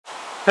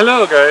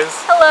Hello guys!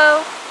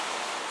 Hello!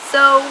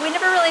 So we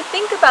never really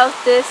think about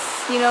this,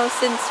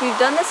 since we've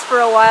done this for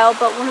a while,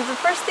 but one of the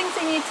first things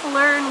you need to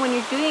learn when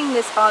you're doing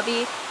this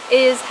hobby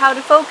is how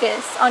to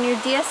focus on your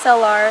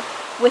DSLR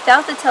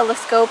without the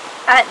telescope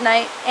at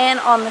night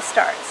and on the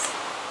stars.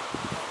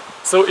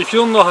 So if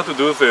you don't know how to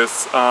do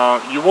this,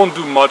 you won't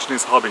do much in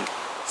this hobby.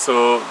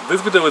 So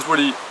this video is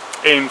really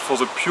aimed for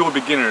the pure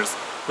beginners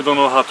who don't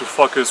know how to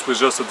focus with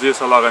just a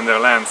DSLR and their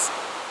lens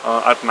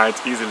at night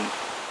easily.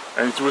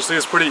 And you will see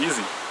it's pretty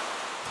easy.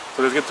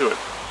 So let's get to it.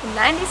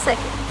 90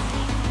 seconds.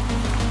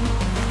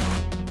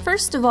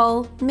 First of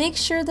all, make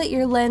sure that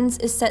your lens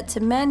is set to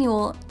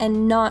manual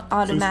and not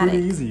automatic. So it's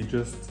really easy.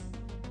 Just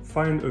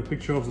find a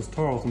picture of the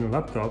stars on your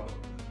laptop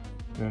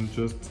and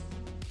just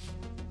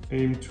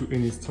aim to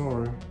any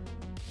star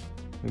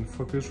and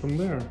focus from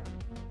there.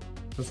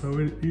 That's how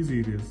easy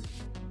it is.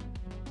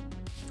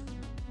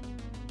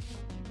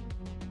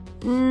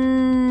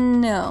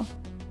 No,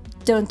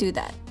 don't do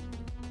that.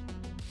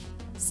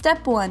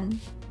 Step 1.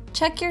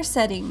 Check your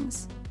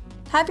settings.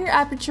 Have your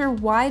aperture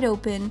wide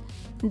open.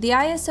 The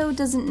ISO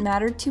doesn't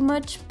matter too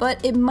much,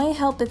 but it might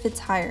help if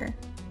it's higher.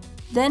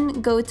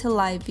 Then go to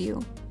live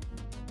view.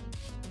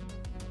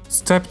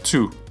 Step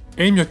 2.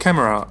 Aim your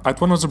camera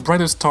at one of the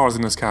brightest stars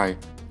in the sky,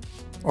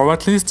 or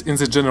at least in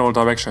the general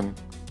direction.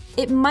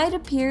 It might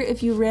appear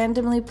if you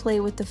randomly play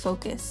with the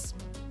focus.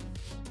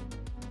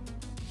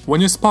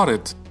 When you spot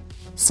it,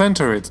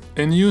 center it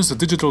and use the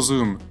digital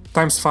zoom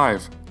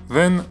 ×5,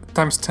 then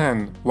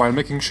 ×10 while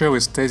making sure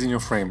it stays in your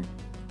frame.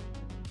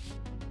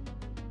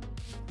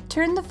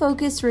 Turn the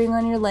focus ring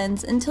on your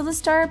lens until the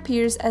star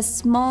appears as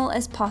small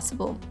as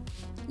possible.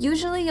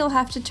 Usually you'll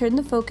have to turn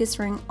the focus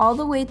ring all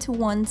the way to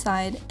one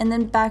side and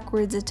then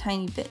backwards a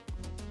tiny bit.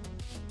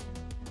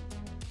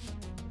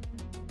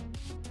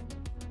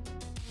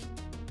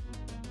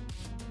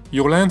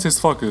 Your lens is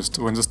focused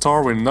when the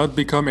star will not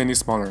become any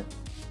smaller.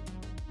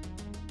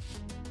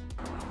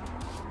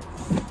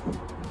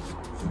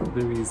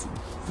 Very easy.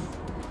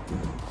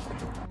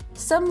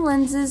 Some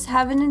lenses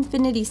have an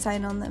infinity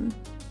sign on them,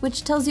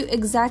 which tells you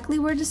exactly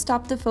where to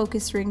stop the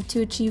focus ring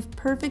to achieve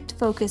perfect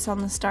focus on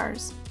the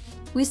stars.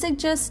 We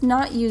suggest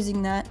not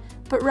using that,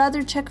 but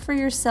rather check for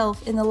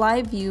yourself in the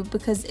live view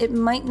because it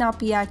might not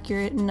be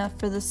accurate enough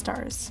for the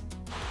stars.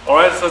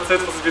 Alright, so that's it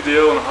for this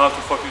video on how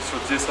to focus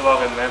your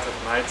DSLR and lens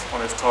at night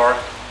on a star.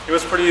 It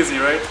was pretty easy,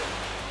 right?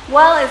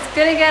 Well, it's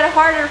gonna get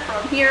harder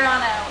from here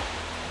on out.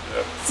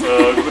 Yeah,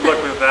 so good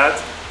luck with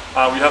that.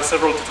 We have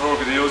several tutorial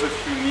videos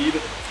if you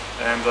need.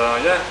 And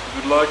yeah,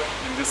 good luck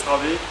in this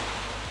hobby.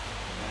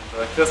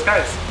 And cheers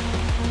guys!